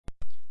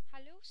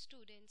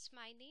students,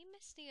 my name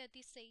is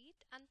Niyati Saeed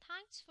and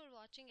thanks for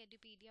watching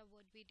Edupedia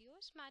word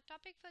videos. My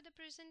topic for the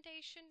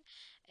presentation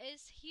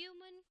is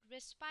human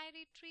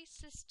respiratory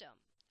system.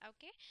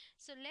 Okay,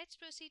 so let's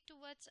proceed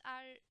towards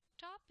our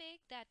topic,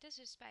 that is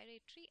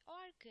respiratory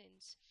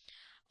organs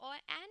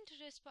and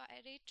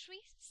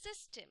respiratory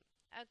system.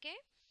 Okay,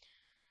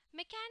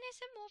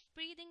 mechanism of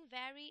breathing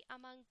vary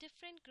among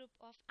different group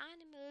of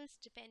animals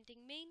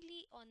depending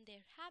mainly on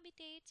their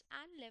habitats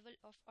and level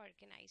of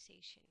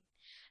organization.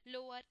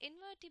 Lower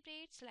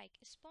invertebrates like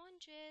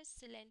sponges,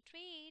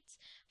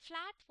 coelentrates,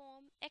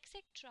 flatworm,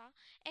 etc.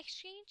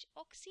 exchange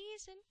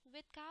oxygen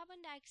with carbon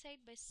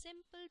dioxide by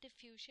simple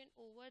diffusion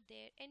over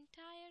their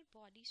entire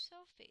body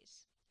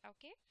surface.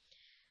 Okay.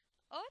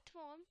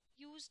 Earthworm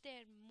use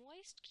their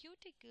moist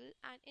cuticle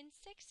and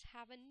insects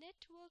have a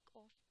network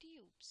of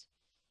tubes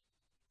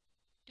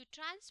to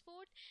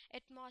transport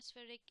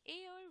atmospheric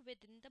air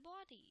within the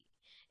body.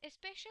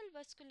 Special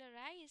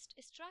vascularized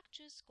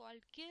structures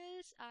called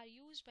gills are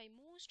used by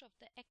most of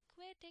the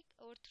aquatic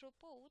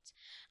arthropods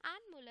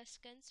and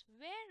molluscans,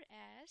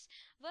 whereas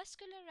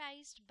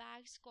vascularized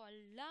bags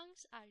called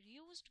lungs are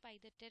used by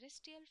the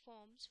terrestrial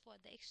forms for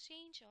the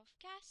exchange of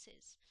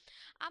gases.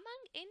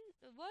 Among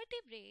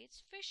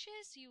invertebrates,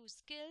 fishes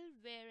use gill,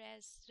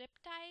 whereas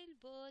reptile,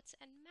 birds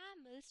and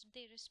mammals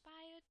they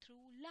respire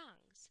through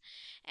lungs.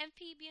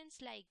 Amphibians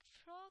like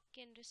frog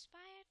can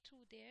respire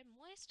through their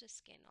moist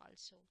skin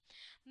also.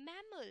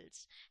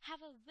 Mammals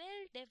have a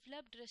well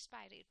developed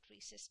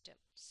respiratory system.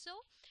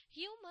 So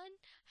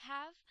human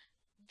have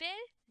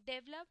well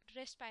developed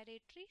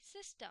respiratory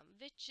system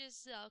which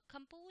is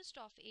composed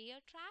of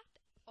air tract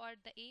or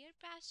the air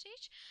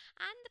passage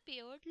and the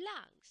paired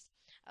lungs.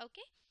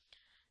 Okay,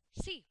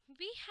 see,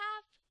 we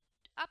have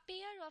a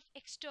pair of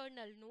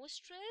external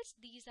nostrils.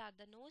 These are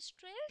the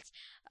nostrils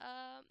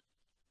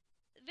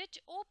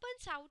which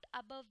opens out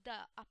above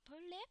the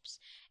upper lips.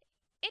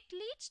 It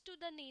leads to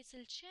the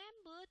nasal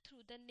chamber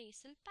through the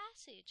nasal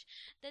passage.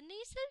 The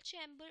nasal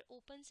chamber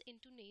opens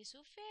into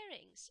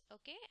nasopharynx.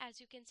 Okay, as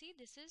you can see,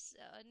 this is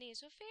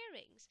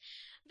nasopharynx,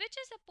 which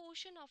is a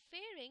portion of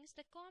pharynx,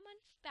 the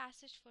common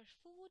passage for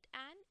food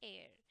and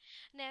air.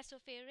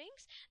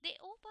 Nasopharynx, they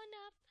open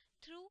up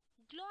through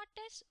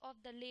glottis of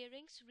the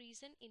larynx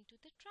region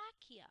into the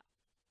trachea.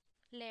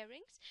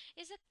 Larynx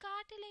is a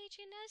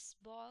cartilaginous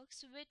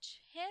box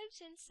which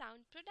helps in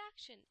sound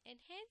production and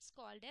hence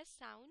called as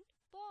sound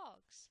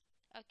box.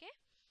 Okay.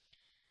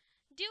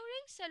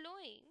 During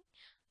swallowing,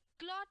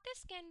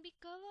 glottis can be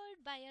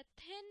covered by a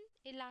thin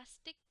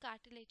elastic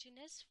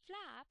cartilaginous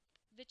flap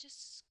which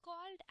is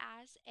called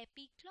as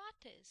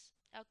epiglottis.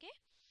 Okay.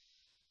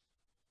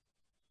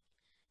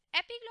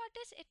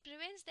 Epiglottis, it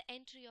prevents the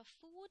entry of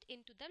food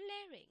into the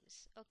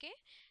larynx. Okay.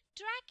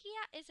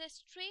 Trachea is a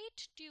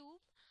straight tube.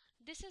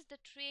 This is the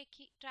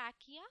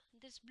trachea.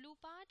 This blue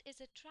part is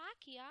a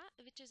trachea,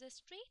 which is a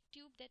straight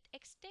tube that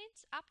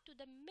extends up to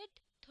the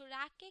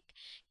mid-thoracic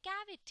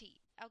cavity.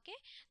 Okay,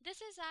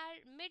 this is our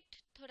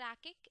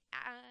mid-thoracic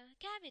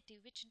cavity,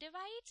 which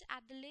divides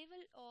at the level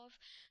of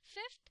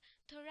fifth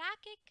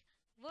thoracic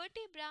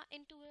vertebra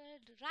into a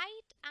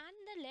right and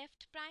the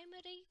left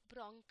primary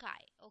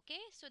bronchi.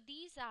 Okay, so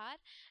these are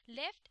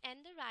left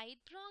and the right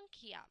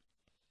bronchia.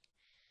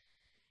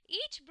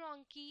 Each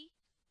bronchi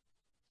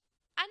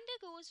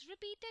undergoes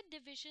repeated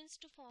divisions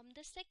to form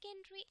the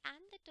secondary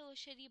and the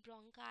tertiary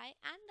bronchi,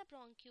 and the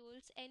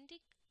bronchioles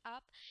ending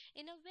up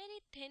in a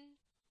very thin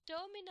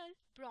terminal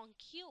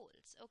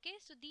bronchioles. Okay,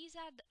 so these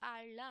are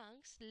our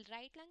lungs,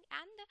 right lung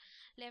and the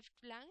left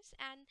lungs,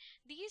 and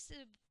these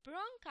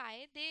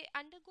bronchi, they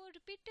undergo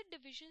repeated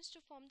divisions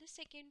to form the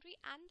secondary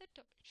and the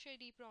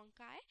tertiary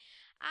bronchi,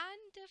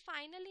 and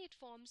finally it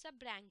forms a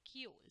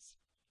bronchioles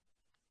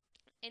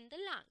in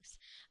the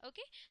lungs.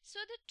 Okay, so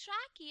the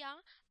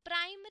trachea,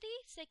 primary,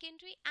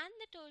 secondary and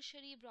the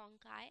tertiary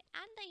bronchi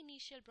and the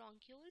initial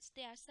bronchioles,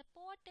 they are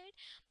supported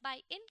by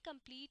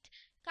incomplete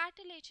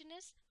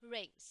cartilaginous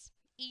rings.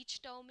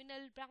 Each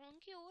terminal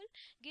bronchiole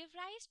give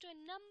rise to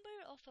a number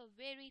of a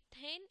very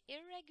thin,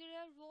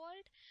 irregular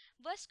walled,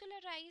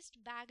 vascularized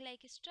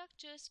bag-like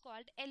structures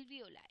called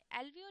alveoli.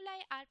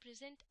 Alveoli are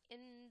present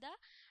in the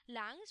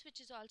lungs,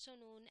 which is also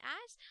known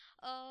as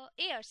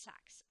air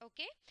sacs.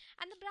 Okay,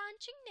 and the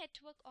branching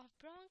network of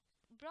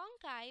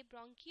bronchi,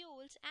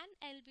 bronchioles and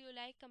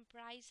alveoli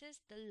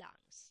comprises the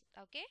lungs.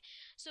 Okay,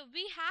 so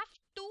we have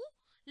two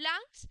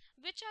lungs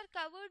which are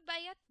covered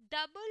by a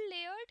double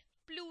layered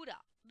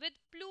pleura with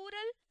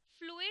pleural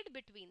fluid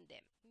between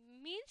them.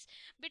 Means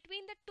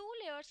between the two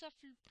layers of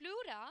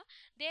pleura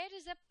there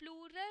is a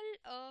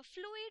pleural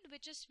fluid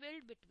which is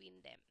filled between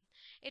them.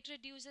 It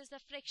reduces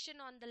the friction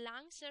on the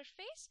lung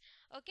surface.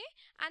 Okay,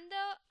 and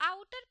the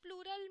outer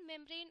pleural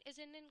membrane is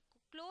in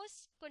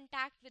close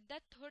contact with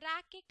the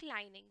thoracic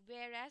lining,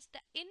 whereas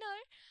the inner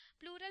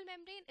pleural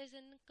membrane is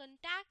in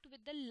contact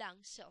with the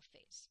lung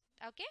surface.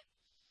 Okay.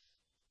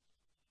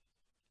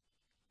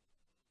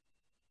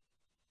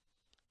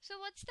 So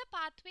what's the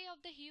pathway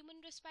of the human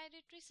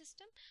respiratory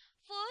system?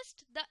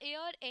 First, the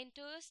air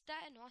enters the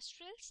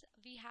nostrils.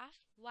 We have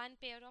one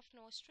pair of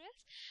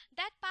nostrils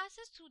that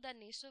passes through the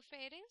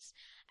nasopharynx,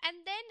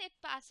 and then it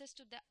passes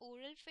to the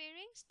oral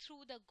pharynx.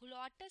 Through the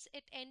glottis,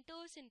 it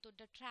enters into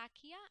the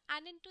trachea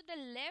and into the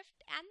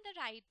left and the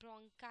right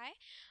bronchi,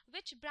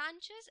 which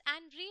branches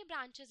and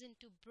rebranches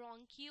into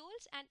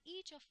bronchioles, and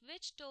each of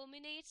which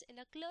terminates in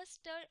a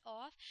cluster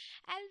of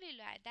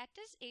alveoli, that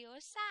is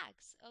air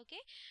sacs.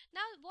 Okay,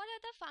 now what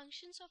are the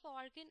functions of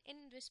organ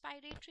in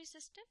respiratory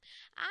system?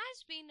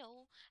 As we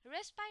know,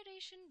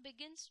 respiration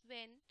begins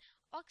when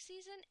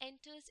oxygen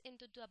enters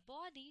into the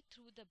body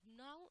through the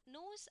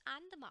nose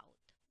and the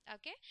mouth.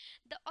 Okay,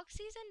 the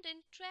oxygen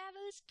then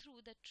travels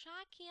through the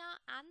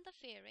trachea and the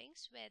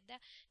pharynx, where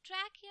the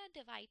trachea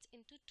divides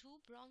into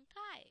two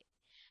bronchi.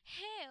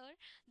 Here,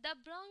 the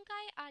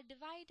bronchi are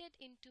divided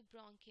into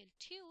bronchial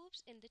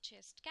tubes in the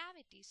chest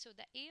cavity, so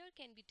the air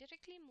can be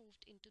directly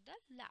moved into the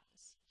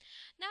lungs.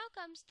 Now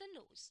comes the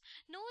nose.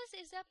 Nose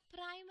is a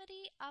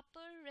primary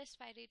upper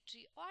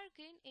respiratory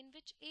organ in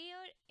which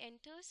air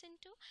enters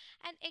into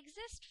and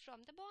exists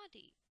from the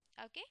body.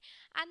 Okay,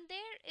 and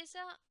there is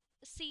a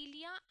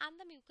cilia, and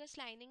the mucus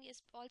lining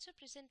is also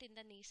present in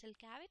the nasal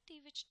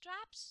cavity, which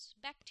traps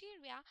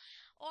bacteria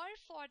or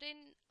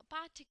foreign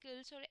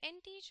particles or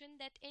antigen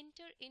that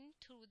enter in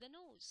through the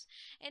nose.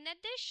 In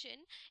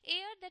addition,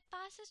 air that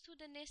passes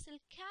through the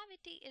nasal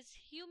cavity is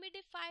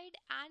humidified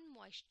and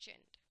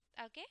moistened.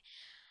 Okay,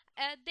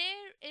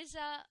 there is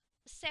a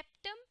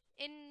septum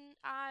in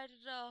our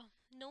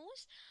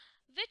nose,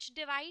 which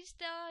divides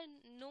the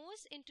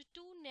nose into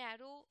two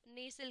narrow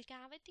nasal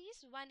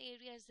cavities. One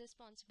area is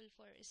responsible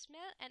for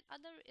smell and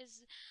other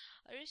is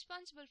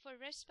responsible for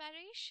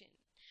respiration.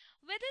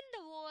 Within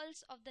the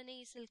walls of the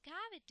nasal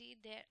cavity,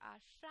 there are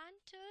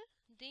frontal,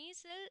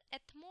 nasal,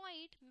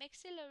 ethmoid,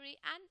 maxillary,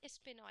 and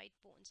sphenoid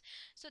bones.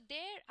 So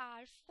there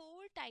are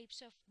four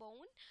types of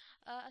bone: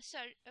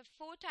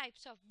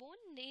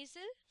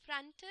 nasal,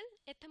 frontal,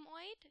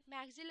 ethmoid,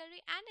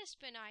 maxillary, and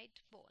sphenoid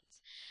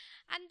bones.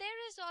 And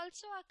there is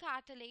also a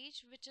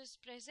cartilage which is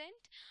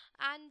present,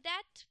 and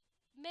that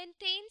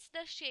maintains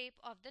the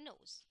shape of the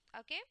nose.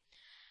 Okay,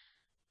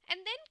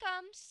 and then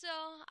comes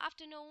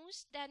after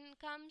nose, then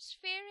comes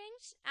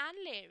pharynx and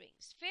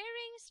larynx.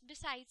 Pharynx,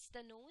 besides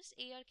the nose,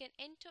 air can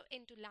enter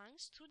into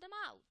lungs through the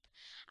mouth,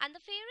 and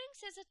the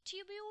pharynx is a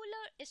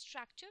tubular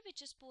structure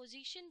which is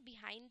positioned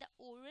behind the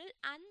oral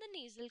and the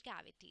nasal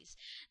cavities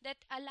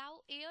that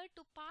allow air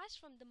to pass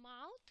from the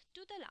mouth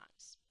to the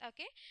lungs.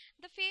 Okay,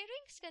 the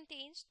pharynx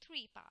contains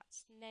three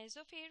parts: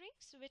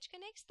 nasopharynx, which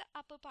connects the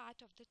upper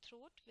part of the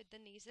throat with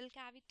the nasal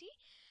cavity;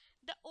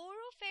 the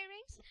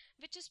oropharynx,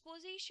 which is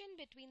positioned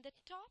between the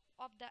top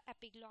of the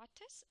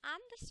epiglottis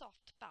and the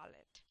soft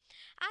palate;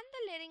 and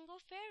the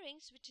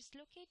laryngopharynx, which is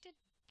located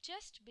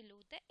just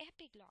below the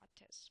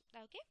epiglottis.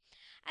 Okay,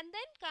 and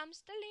then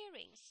comes the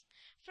larynx.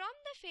 From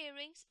the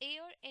pharynx,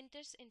 air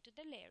enters into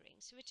the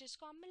larynx, which is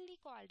commonly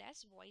called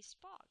as voice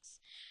box.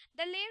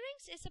 The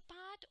larynx is a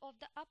part of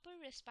the upper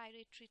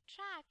respiratory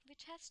tract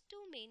which has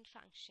two main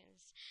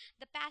functions: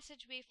 the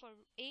passageway for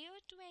air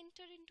to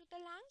enter into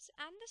the lungs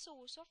and the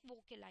source of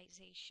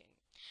vocalization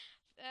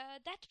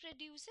that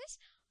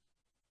produces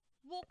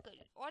vocal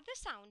or the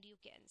sound, you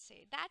can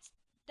say.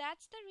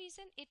 That's the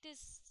reason it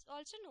is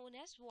also known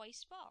as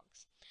voice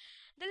box.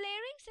 The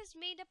larynx is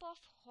made up of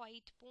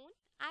white bone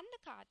and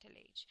the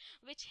cartilage,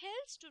 which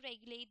helps to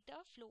regulate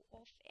the flow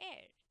of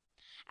air.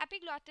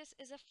 Epiglottis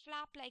is a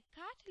flap-like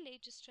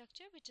cartilage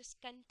structure which is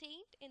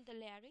contained in the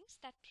larynx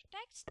that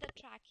protects the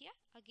trachea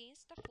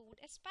against the food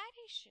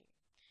aspiration.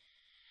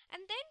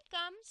 And then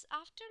comes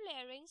after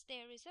larynx,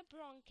 there is a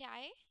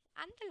bronchi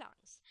and the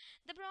lungs.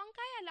 The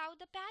bronchi allow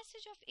the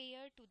passage of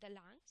air to the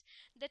lungs.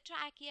 The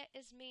trachea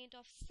is made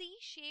of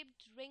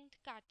C-shaped ringed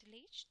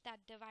cartilage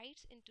that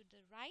divides into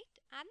the right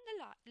and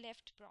the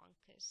left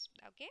bronchus.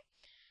 Okay.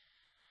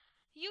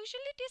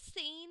 Usually it is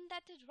seen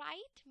that the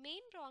right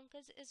main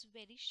bronchus is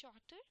very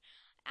shorter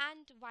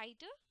and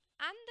wider,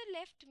 and the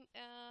left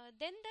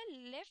than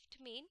the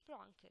left main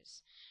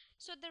bronchus.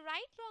 So the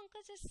right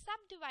bronchus is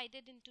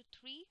subdivided into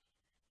three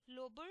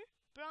lobar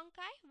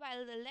bronchi,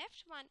 while the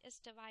left one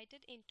is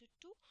divided into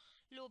two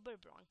lobar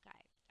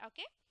bronchi.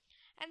 Okay,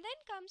 and then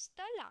comes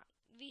the lung.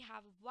 We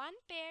have one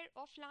pair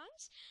of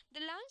lungs.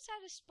 The lungs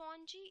are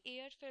spongy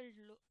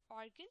air-filled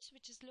organs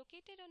which is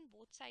located on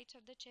both sides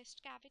of the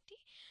chest cavity.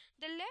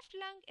 The left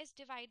lung is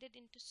divided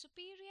into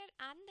superior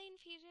and the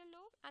inferior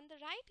lobe, and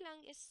the right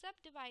lung is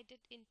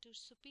subdivided into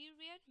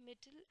superior,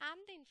 middle, and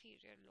the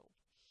inferior lobe.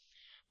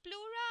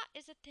 Pleura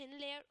is a thin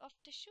layer of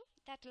tissue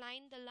that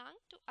line the lung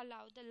to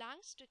allow the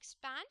lungs to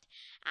expand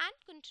and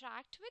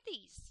contract with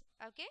ease.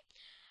 Okay,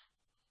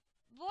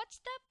 what's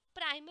the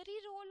primary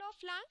role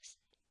of lungs?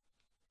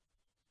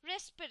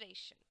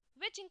 Respiration,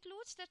 which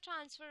includes the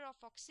transfer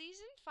of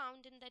oxygen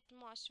found in the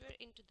atmosphere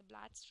into the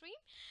bloodstream,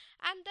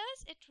 and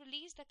thus it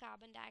releases the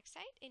carbon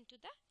dioxide into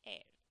the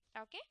air.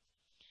 Okay,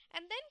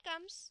 and then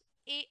comes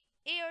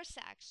air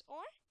sacs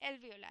or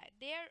alveoli.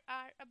 There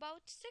are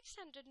about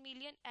 600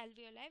 million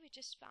alveoli which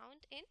is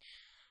found in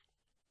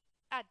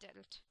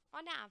adult.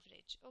 on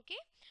average, okay,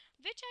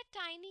 which are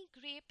tiny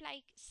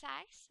grape-like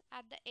sacs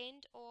at the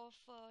end of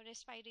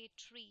respiratory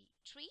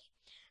tree.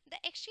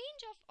 The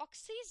exchange of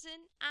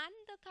oxygen and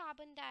the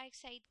carbon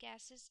dioxide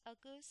gases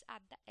occurs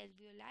at the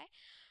alveoli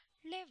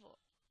level,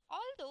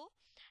 although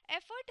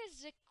effort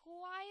is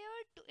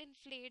required to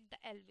inflate the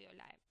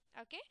alveoli,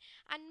 okay,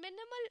 and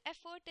minimal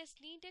effort is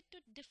needed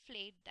to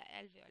deflate the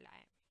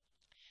alveoli.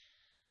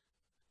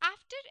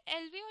 After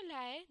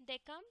alveoli, there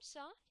comes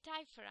a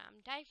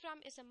diaphragm. Diaphragm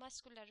is a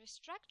muscular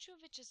structure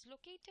which is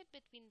located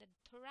between the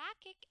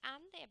thoracic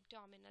and the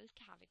abdominal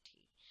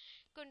cavity.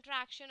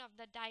 Contraction of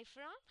the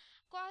diaphragm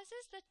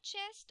causes the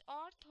chest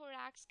or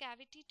thorax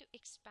cavity to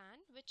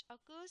expand, which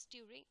occurs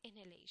during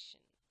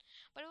inhalation.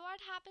 But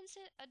what happens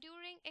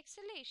during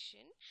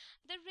exhalation?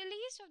 The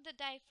release of the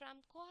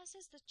diaphragm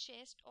causes the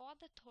chest or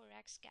the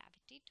thorax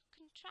cavity to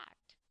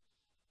contract.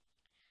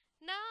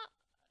 Now,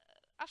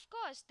 of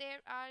course,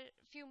 there are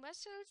few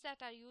muscles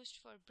that are used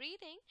for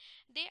breathing.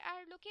 They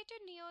are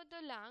located near the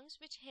lungs,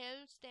 which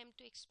helps them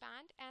to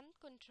expand and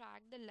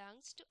contract the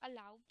lungs to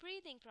allow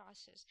breathing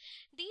process.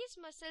 These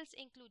muscles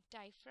include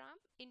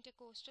diaphragm,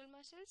 intercostal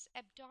muscles,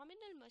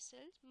 abdominal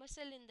muscles,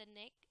 muscle in the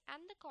neck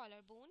and the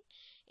collarbone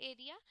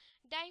area.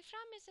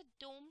 Diaphragm is a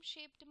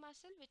dome-shaped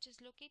muscle which is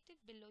located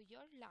below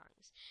your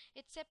lungs.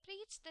 It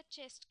separates the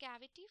chest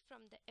cavity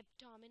from the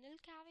abdominal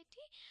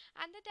cavity,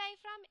 and the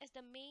diaphragm is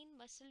the main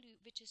muscle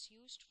which is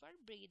used for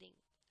breathing.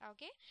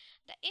 Okay,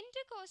 the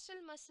intercostal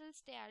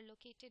muscles, they are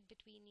located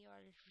between your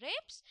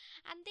ribs,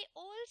 and they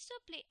also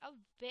play a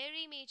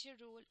very major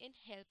role in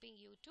helping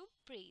you to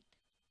breathe.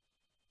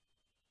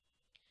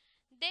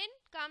 Then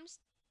comes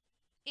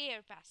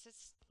air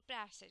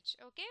passage,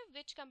 okay,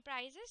 which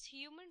comprises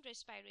human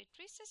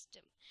respiratory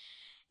system.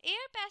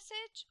 Air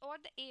passage or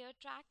the air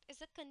tract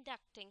is a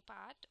conducting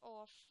part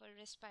of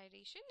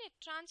respiration. It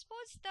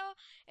transports the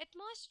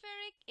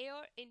atmospheric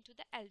air into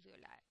the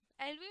alveoli.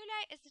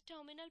 Alveoli is the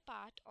terminal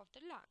part of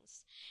the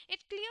lungs.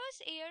 It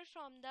clears air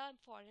from the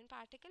foreign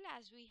particle,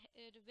 as we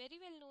very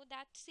well know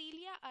that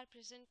cilia are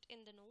present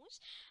in the nose,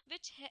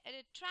 which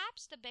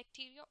traps the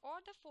bacteria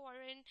or the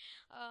foreign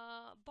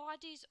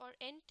bodies or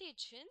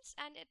antigens,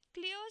 and it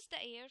clears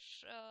the air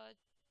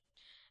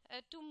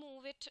to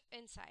move it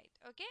inside,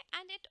 okay,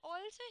 and it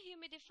also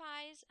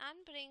humidifies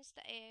and brings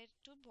the air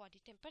to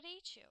body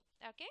temperature,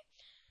 okay.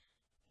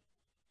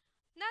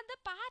 Now the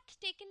path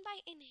taken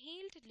by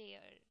inhaled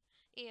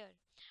air.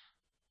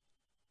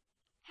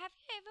 Have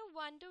you ever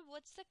wondered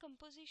what's the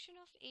composition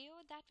of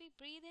air that we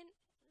breathe in?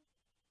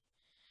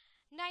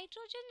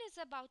 Nitrogen is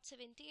about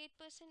 78%,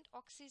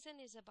 oxygen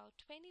is about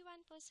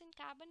 21%,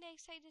 carbon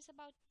dioxide is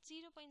about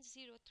 0.03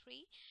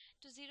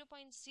 to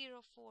 0.04%,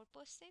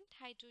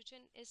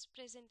 hydrogen is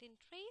present in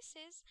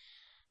traces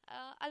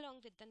along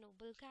with the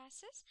noble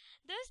gases.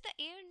 Thus, the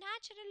air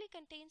naturally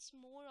contains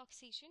more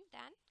oxygen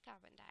than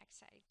carbon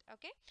dioxide.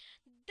 Okay,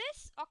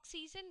 this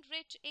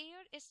oxygen-rich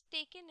air is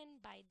taken in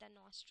by the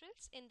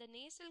nostrils. In the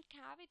nasal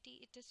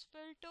cavity, it is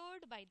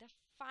filtered by the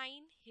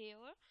fine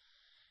hair,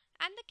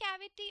 and the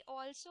cavity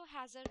also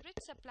has a rich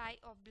supply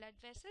of blood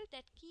vessels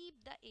that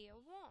keep the air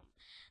warm.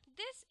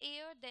 This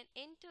air then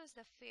enters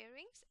the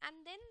pharynx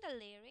and then the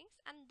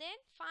larynx and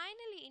then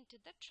finally into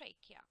the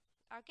trachea.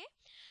 Okay,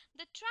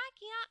 the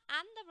trachea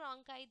and the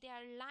bronchi, they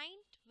are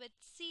lined with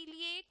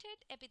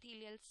ciliated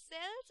epithelial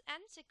cells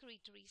and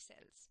secretory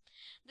cells.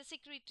 The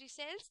secretory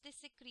cells, they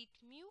secrete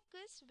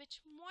mucus which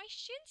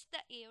moistens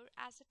the air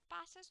as it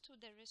passes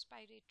through the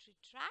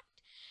respiratory tract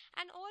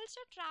and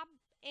also trap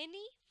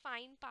any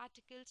fine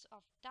particles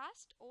of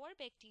dust or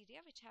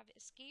bacteria which have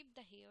escaped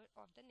the hair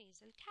of the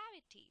nasal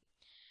cavity.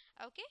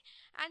 Okay,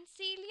 and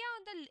cilia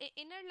on the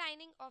inner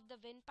lining of the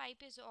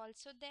windpipe is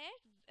also there,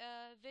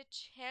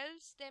 which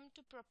helps them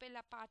to propel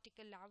a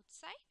particle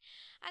outside,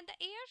 and the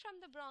air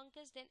from the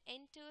bronchus then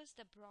enters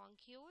the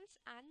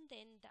bronchioles and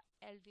then the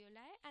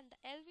alveoli, and the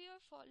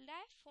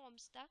alveoli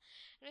forms the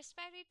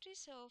respiratory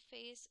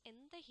surface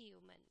in the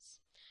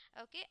humans.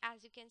 Okay,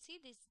 as you can see,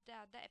 these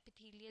are the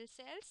epithelial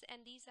cells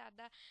and these are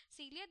the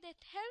cilia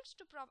that helps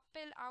to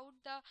propel out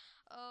the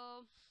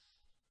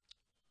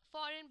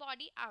foreign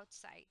body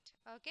outside.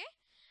 Okay,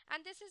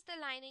 and this is the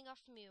lining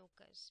of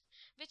mucus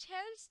which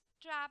helps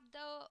trap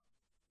the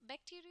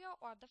bacteria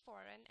or the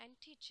foreign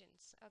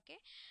antigens.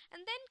 Okay,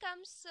 and then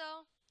comes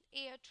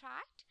air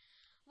tract.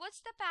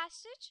 What's the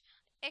passage?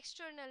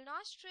 External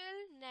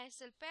nostril,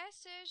 nasal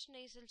passage,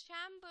 nasal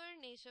chamber,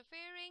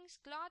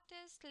 nasopharynx,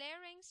 glottis,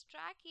 larynx,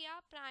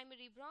 trachea,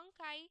 primary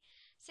bronchi,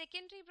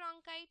 secondary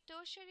bronchi,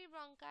 tertiary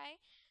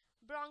bronchi,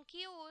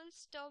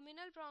 bronchioles,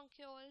 terminal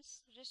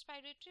bronchioles,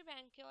 respiratory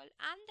bronchiole,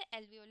 and the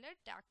alveolar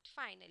duct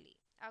finally.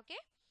 Okay,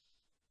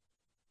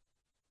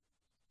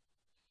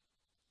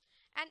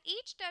 and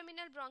each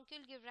terminal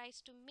bronchiole give rise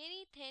to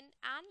many thin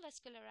and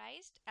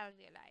vascularized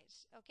alveoli.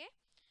 Okay,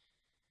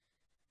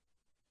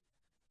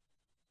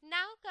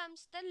 Now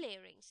comes the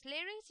larynx.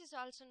 Larynx is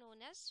also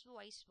known as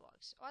voice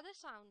box or the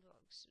sound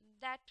box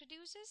that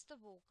produces the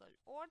vocal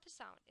or the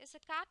sound. Is a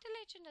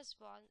cartilaginous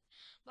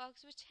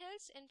box which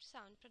helps in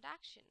sound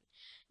production.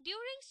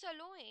 During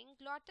swallowing,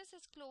 glottis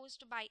is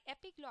closed by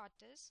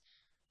epiglottis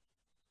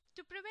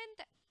to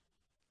prevent the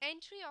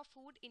entry of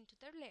food into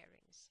the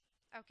larynx.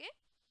 Okay.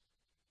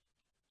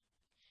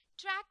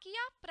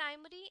 Trachea,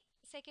 primary,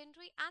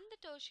 secondary, and the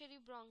tertiary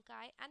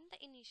bronchi and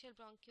the initial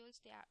bronchioles,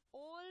 they are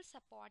all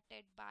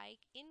supported by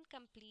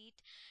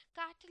incomplete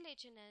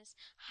cartilaginous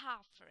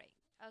half ring.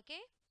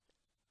 Okay,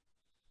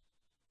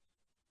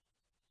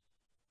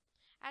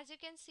 as you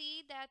can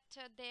see that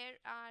there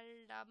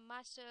are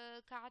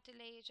muscle,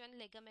 cartilage, and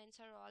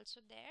ligaments are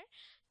also there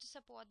to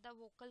support the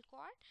vocal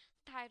cord.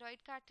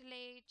 Thyroid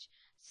cartilage,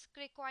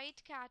 cricoid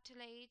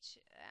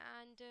cartilage,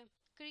 and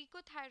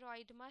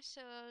cricothyroid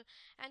muscle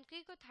and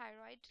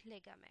cricothyroid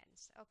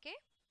ligaments. Okay.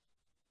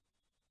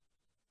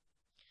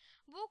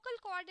 Vocal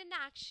cord in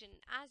action.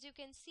 As you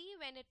can see,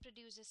 when it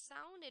produces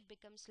sound, it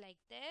becomes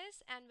like this,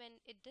 and when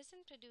it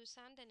doesn't produce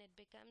sound, then it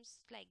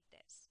becomes like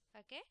this.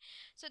 Okay,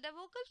 so the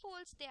vocal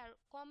folds, they are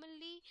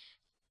commonly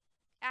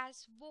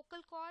as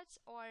vocal cords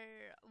or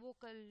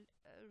vocal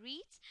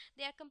reeds.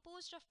 They are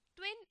composed of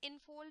twin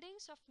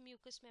infoldings of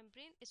mucous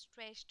membrane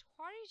stretched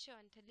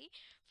horizontally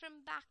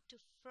from back to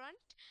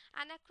front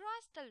and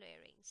across the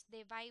larynx.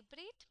 They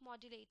vibrate,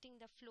 modulating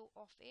the flow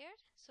of air.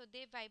 So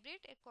they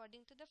vibrate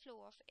according to the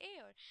flow of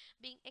air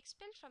being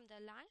expelled from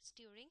the lungs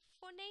during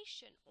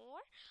phonation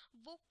or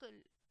vocal,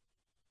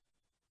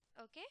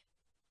 okay,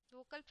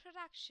 vocal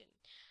production.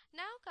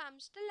 Now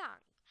comes the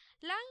lung.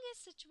 Lung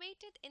is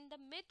situated in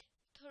the mid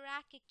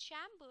thoracic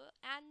chamber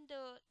and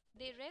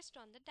they rest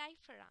on the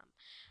diaphragm.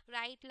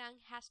 Right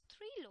lung has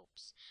 3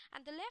 lobes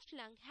and the left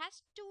lung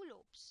has 2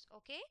 lobes.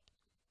 Okay.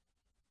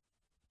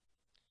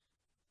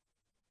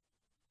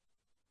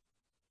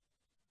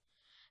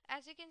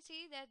 As you can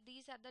see that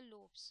these are the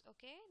lobes.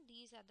 Okay,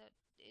 these are the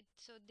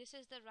so this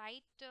is the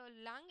right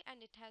lung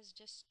and it has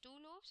just 2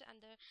 lobes,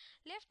 and the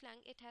left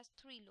lung it has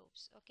 3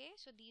 lobes. Okay,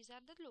 so these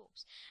are the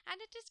lobes, and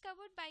it is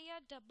covered by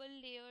a double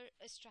layer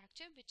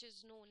structure which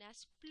is known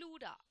as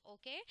pleura.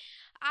 Okay,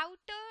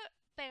 outer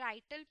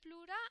parietal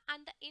pleura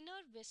and the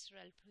inner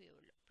visceral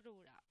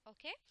pleura.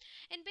 Okay,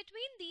 in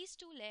between these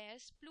two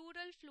layers,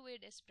 pleural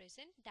fluid is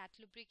present that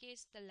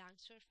lubricates the lung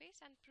surface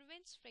and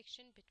prevents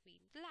friction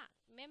between the lung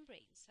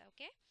membranes.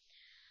 Okay,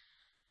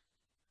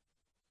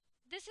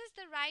 this is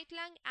the right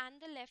lung and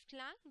the left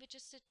lung, which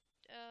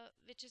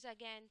is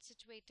again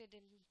situated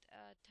in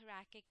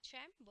thoracic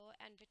chamber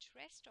and which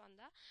rest on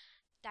the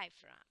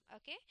diaphragm.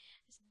 Okay,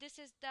 this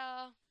is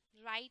the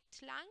right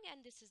lung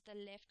and this is the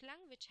left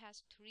lung, which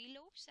has 3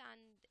 lobes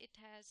and it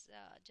has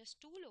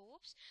just 2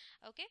 lobes.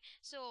 Okay,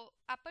 so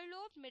upper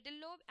lobe, middle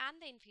lobe, and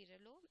the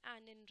inferior lobe,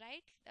 and in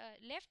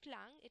left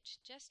lung it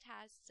just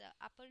has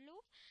upper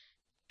lobe,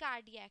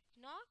 cardiac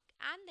knock,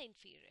 and the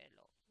inferior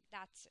lobe.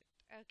 That's it.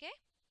 Okay.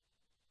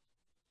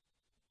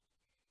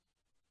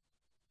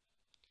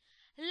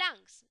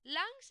 Lungs.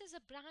 Lungs is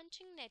a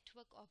branching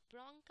network of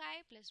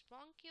bronchi plus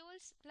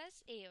bronchioles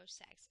plus air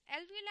sacs.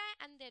 Alveoli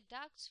and their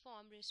ducts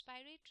form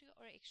respiratory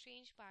or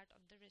exchange part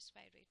of the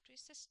respiratory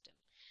system.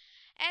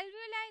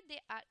 Alveoli,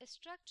 they are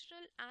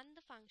structural and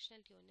the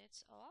functional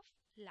units of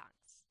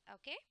lungs.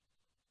 Okay.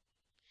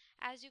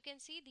 As you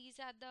can see,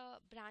 these are the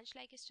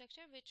branch-like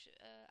structure which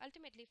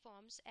ultimately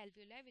forms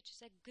alveoli, which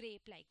is a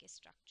grape-like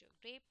structure,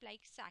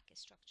 grape-like sac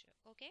structure.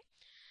 Okay.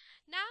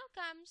 Now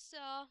comes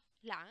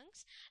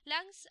lungs.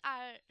 Lungs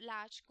are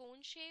large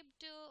cone-shaped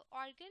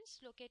organs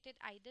located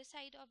either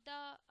side of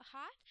the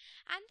heart,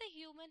 and the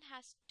human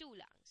has 2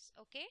 lungs.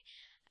 Okay,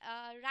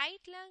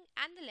 right lung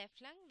and the left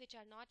lung, which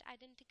are not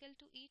identical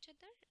to each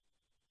other,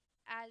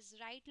 as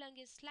right lung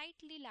is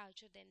slightly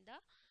larger than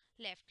the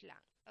left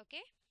lung.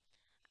 Okay,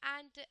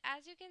 and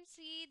as you can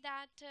see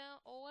that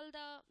all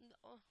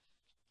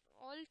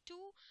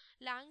 2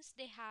 lungs,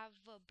 they have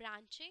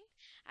branching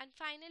and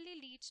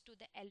finally leads to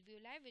the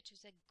alveoli, which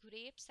is a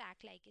grape sac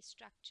like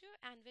structure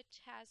and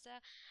which has a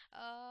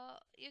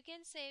you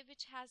can say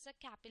which has a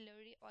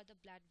capillary or the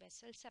blood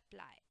vessel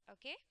supply.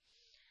 Okay,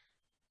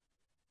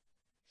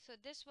 so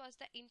this was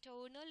the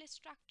internal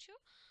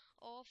structure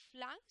of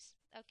lungs.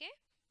 Okay,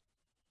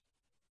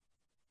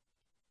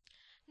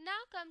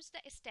 now comes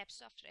the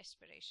steps of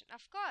respiration.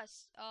 Of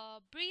course,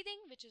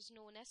 breathing, which is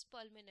known as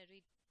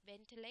pulmonary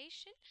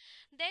ventilation,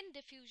 then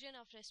diffusion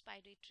of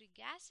respiratory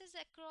gases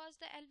across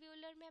the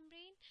alveolar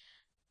membrane,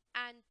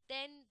 and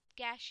then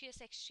gaseous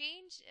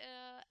exchange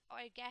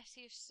or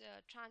gaseous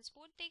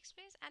transport takes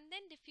place, and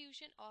then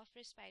diffusion of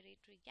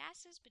respiratory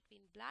gases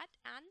between blood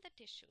and the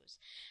tissues,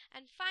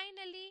 and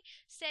finally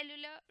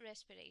cellular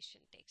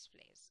respiration takes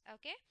place.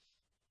 Okay,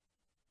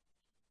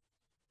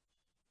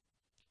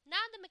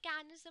 now the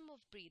mechanism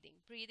of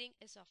breathing. Breathing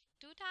is of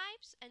 2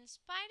 types.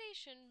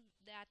 Inspiration,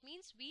 that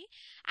means we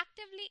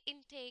actively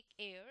intake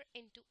air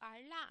into our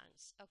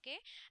lungs.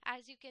 Okay,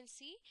 as you can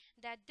see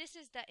that this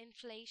is the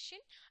inflation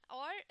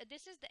or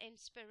this is the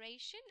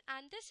inspiration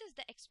and this is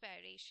the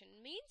expiration,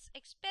 means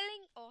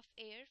expelling of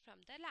air from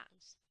the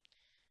lungs.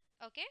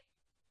 Okay.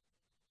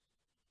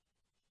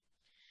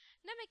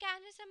 The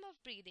mechanism of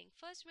breathing.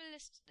 First, we'll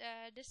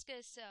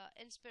discuss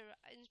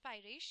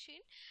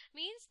inspiration,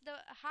 means the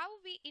how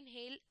we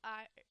inhale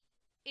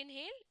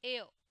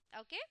air.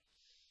 Okay.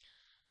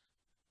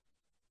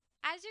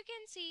 As you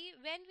can see,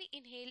 when we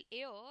inhale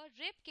air,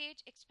 rib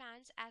cage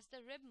expands as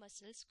the rib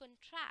muscles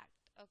contract.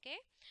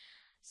 Okay.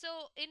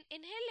 So in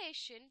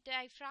inhalation,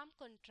 diaphragm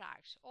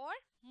contracts or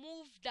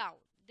move down.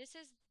 This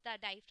is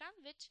the diaphragm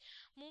which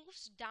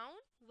moves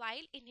down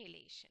while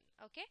inhalation.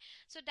 Okay.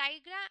 So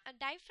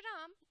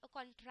diaphragm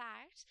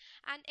contracts,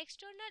 and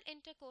external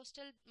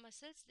intercostal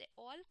muscles, they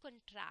all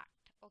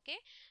contract. Okay.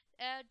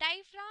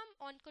 Diaphragm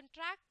on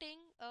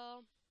contracting,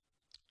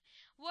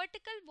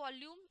 vertical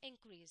volume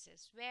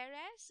increases,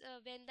 whereas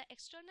when the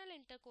external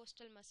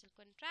intercostal muscle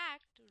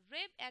contract,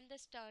 rib and the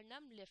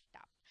sternum lift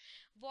up,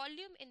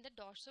 volume in the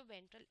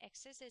dorsoventral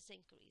axis is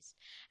increased,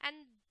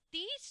 and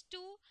these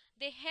two,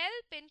 they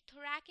help in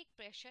thoracic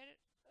pressure,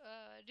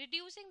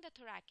 reducing the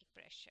thoracic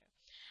pressure,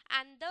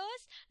 and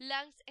thus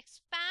lungs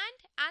expand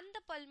and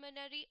the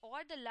pulmonary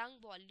or the lung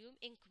volume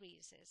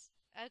increases.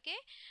 Okay.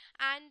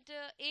 And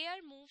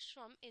air moves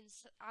from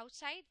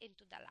outside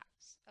into the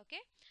lungs. Okay.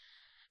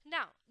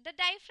 Now, the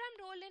diaphragm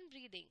role in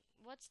breathing.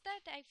 What's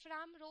the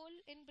diaphragm role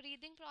in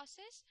breathing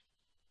process?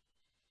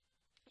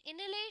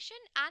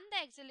 Inhalation and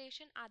the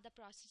exhalation are the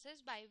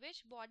processes by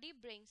which body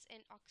brings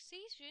in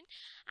oxygen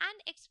and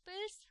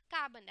expels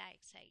carbon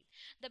dioxide.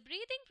 The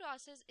breathing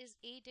process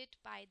is aided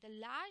by the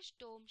large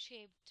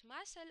dome-shaped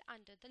muscle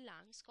under the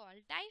lungs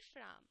called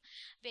diaphragm.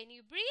 When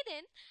you breathe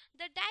in,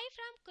 the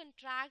diaphragm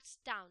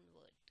contracts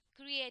downward,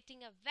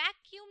 creating a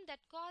vacuum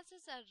that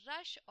causes a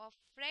rush of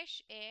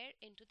fresh air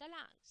into the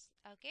lungs.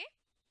 Okay.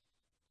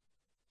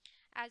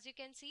 As you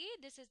can see,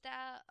 this is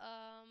the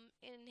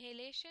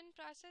inhalation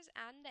process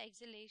and the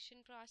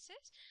exhalation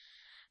process,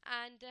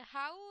 and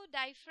how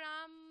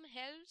diaphragm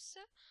helps.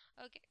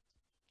 Okay.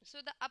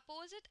 So the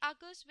opposite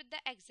occurs with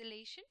the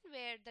exhalation,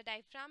 where the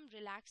diaphragm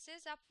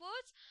relaxes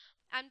upwards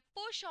and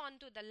push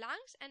on to the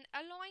lungs and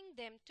allowing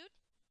them to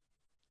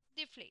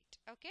deflate.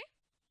 Okay.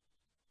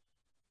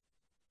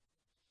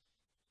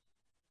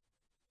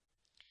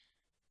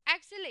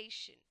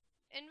 Exhalation,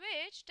 in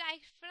which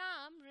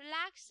diaphragm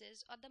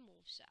relaxes or the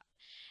moves up.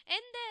 In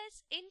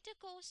this,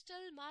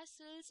 intercostal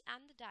muscles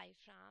and the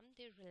diaphragm,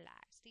 they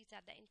relax. These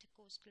are the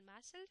intercostal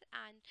muscles,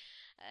 and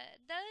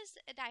thus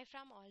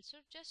diaphragm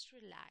also just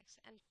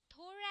relax, and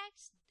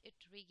thorax, it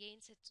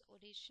regains its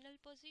original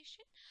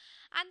position,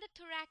 and the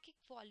thoracic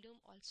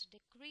volume also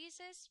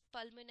decreases,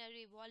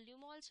 pulmonary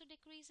volume also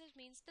decreases,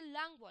 means the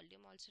lung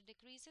volume also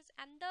decreases,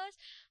 and thus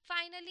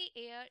finally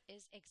air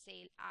is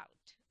exhaled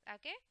out.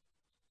 Okay.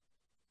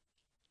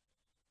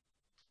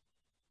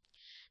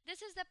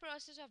 This is the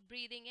process of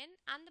breathing in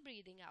and the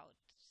breathing out.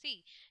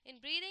 See, in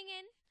breathing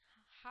in,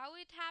 how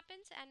it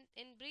happens, and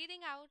in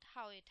breathing out,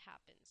 how it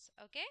happens.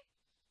 Okay.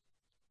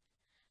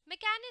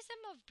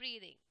 Mechanism of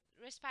breathing.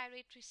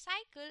 Respiratory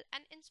cycle,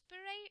 and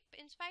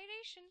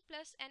inspiration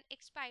plus an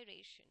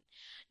expiration.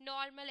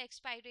 Normal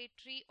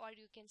expiratory, or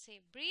you can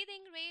say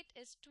breathing rate,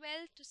 is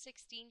 12 to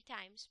 16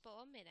 times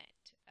per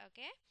minute.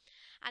 Okay.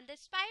 And the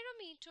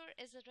spirometer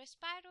is a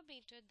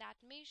respirometer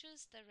that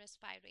measures the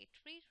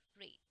respiratory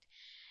rate.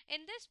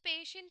 In this,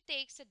 patient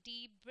takes a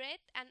deep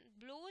breath and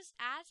blows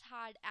as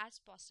hard as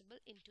possible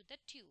into the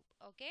tube.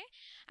 Okay.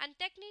 And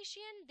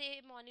technician,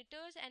 they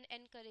monitors and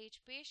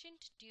encourage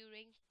patient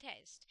during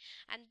test.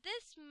 And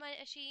this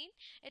machine,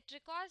 it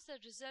records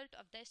the result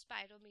of the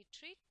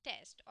spirometry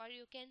test, or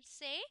you can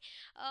say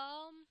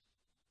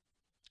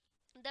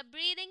the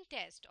breathing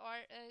test,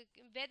 or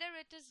whether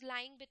it is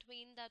lying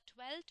between the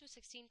 12 to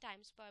 16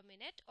 times per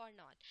minute or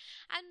not.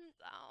 And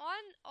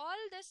on all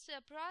this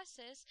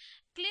process,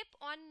 clip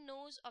on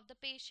nose of the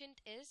patient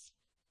is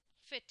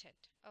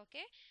fitted.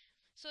 Okay.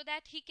 So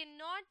that he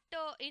cannot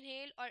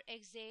inhale or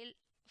exhale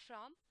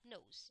from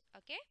nose.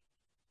 Okay.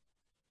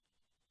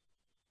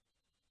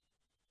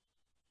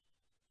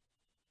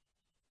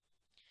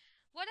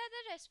 What are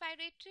the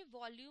respiratory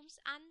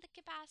volumes and the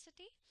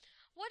capacity?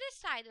 What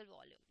is tidal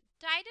volume?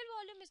 Tidal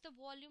volume is the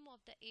volume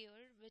of the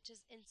air which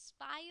is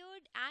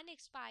inspired and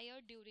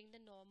expired during the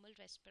normal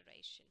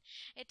respiration.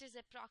 It is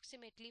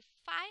approximately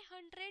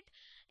 500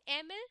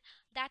 ml.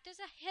 That is,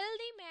 a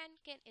healthy man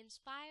can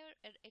inspire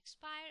or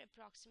expire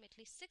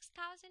approximately 6,000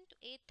 to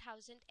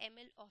 8,000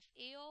 ml of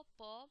air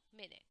per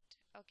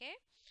minute. Okay.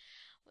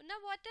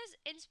 Now, what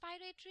is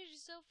inspiratory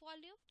reserve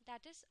volume?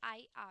 That is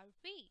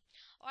IRV,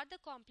 or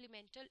the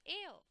complemental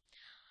air.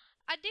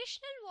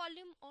 Additional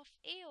volume of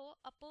air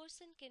a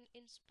person can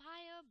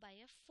inspire by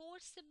a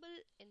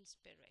forcible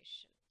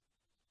inspiration.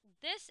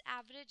 This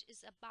average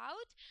is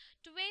about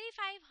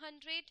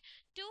 2,500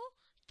 to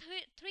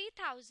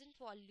 3000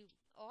 volume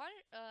or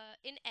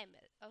in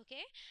ml.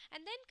 Okay,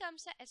 and then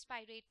comes the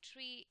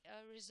expiratory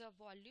reserve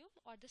volume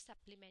or the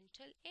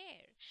supplemental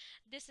air.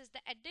 This is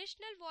the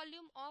additional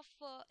volume of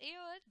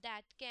air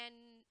that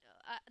can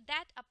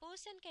that a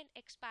person can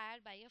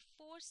expire by a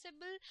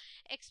forcible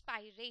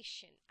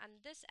expiration,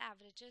 and this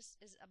averages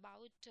is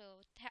about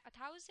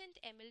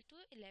 1000 ml to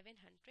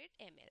 1100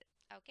 ml.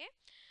 Okay,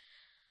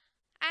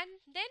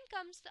 and then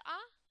comes the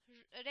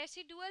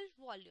residual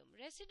volume.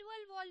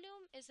 Residual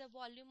volume is a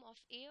volume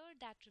of air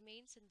that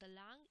remains in the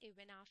lung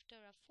even after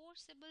a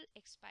forcible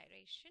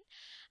expiration,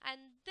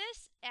 and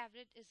this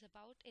average is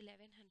about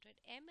 1100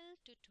 ml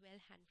to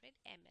 1200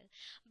 ml.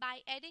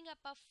 By adding up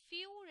a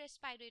few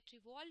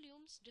respiratory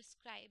volumes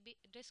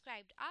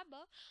described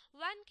above,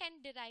 one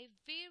can derive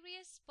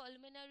various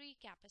pulmonary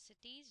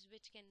capacities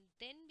which can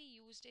then be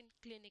used in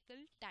clinical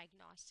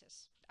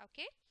diagnosis.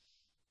 Okay,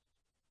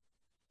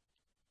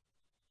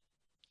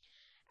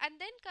 and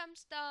then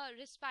comes the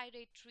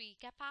respiratory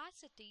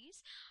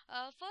capacities.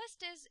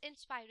 First is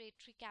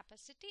inspiratory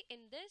capacity.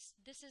 In this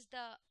is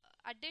the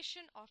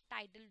addition of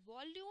tidal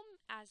volume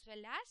as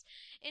well as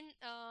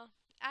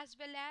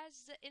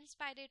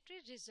inspiratory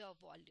reserve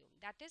volume,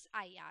 that is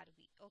IRV.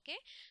 Okay,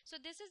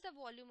 so this is the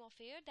volume of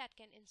air that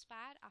can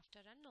inspire after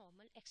a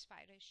normal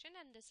expiration,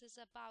 and this is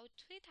about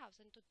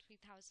 3000 to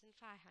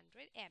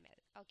 3500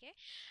 ml. Okay,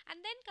 and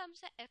then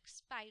comes the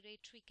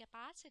expiratory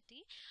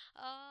capacity,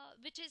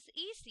 which is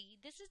EC.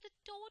 This is the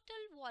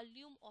total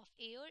volume of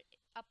air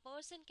a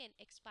person can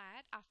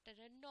expire after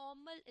a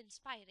normal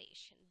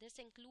inspiration. This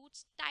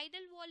includes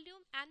tidal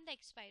volume and the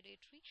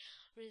expiratory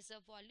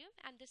reserve volume,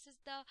 and this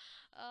is the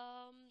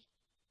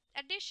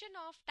addition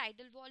of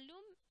tidal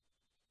volume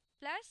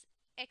plus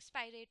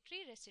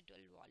expiratory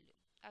residual volume.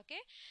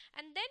 Okay,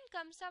 and then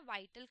comes a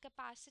vital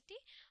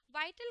capacity.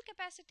 Vital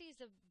capacity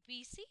is a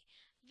VC,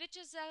 which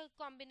is a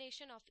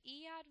combination of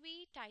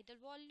ERV, tidal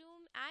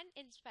volume and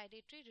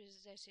inspiratory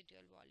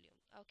residual volume.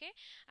 Okay,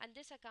 and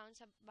this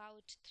accounts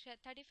about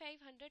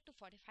 3500 to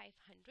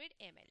 4500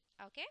 ml.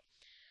 Okay,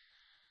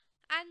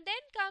 and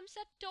then comes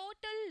a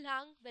total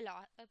lung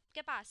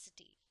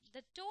capacity.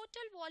 The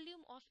total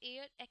volume of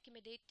air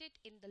accumulated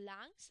in the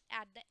lungs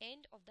at the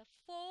end of the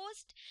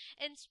first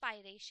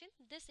inspiration.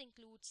 This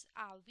includes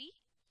RV,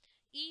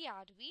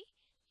 ERV,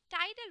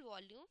 tidal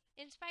volume,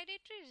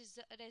 inspiratory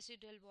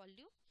residual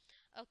volume.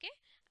 Okay,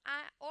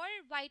 or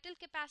vital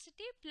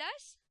capacity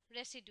plus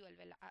residual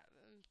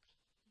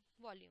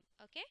volume.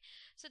 Okay,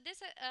 so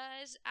this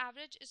is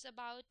average is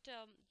about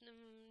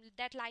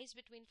that lies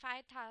between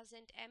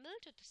 5000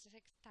 ml to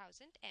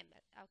 6000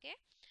 ml. Okay,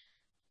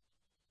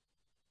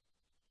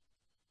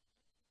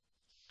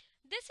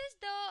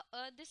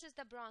 this is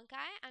the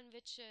bronchi, and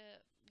which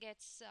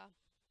gets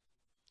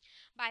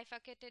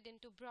bifurcated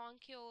into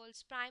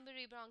bronchioles,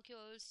 primary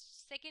bronchioles,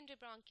 secondary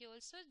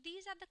bronchioles. So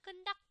these are the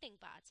conducting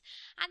parts,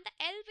 and the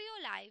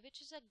alveoli,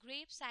 which is a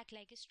grape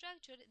sac-like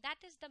structure,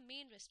 that is the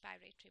main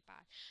respiratory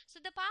part.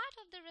 So the part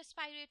of the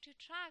respiratory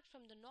tract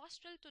from the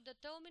nostril to the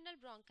terminal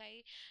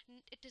bronchi,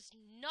 it is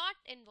not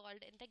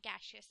involved in the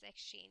gaseous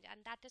exchange,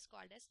 and that is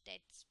called as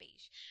dead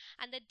space.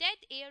 And the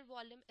dead air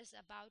volume is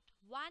about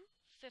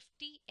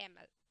 150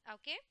 ml.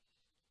 Okay,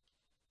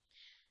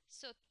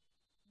 so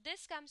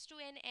this comes to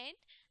an end.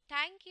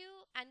 Thank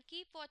you, and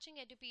keep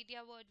watching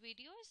Edupedia word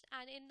videos,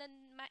 and in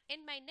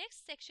my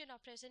next section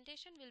of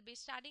presentation we'll be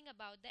studying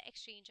about the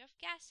exchange of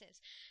gases.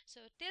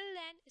 So till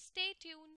then, stay tuned.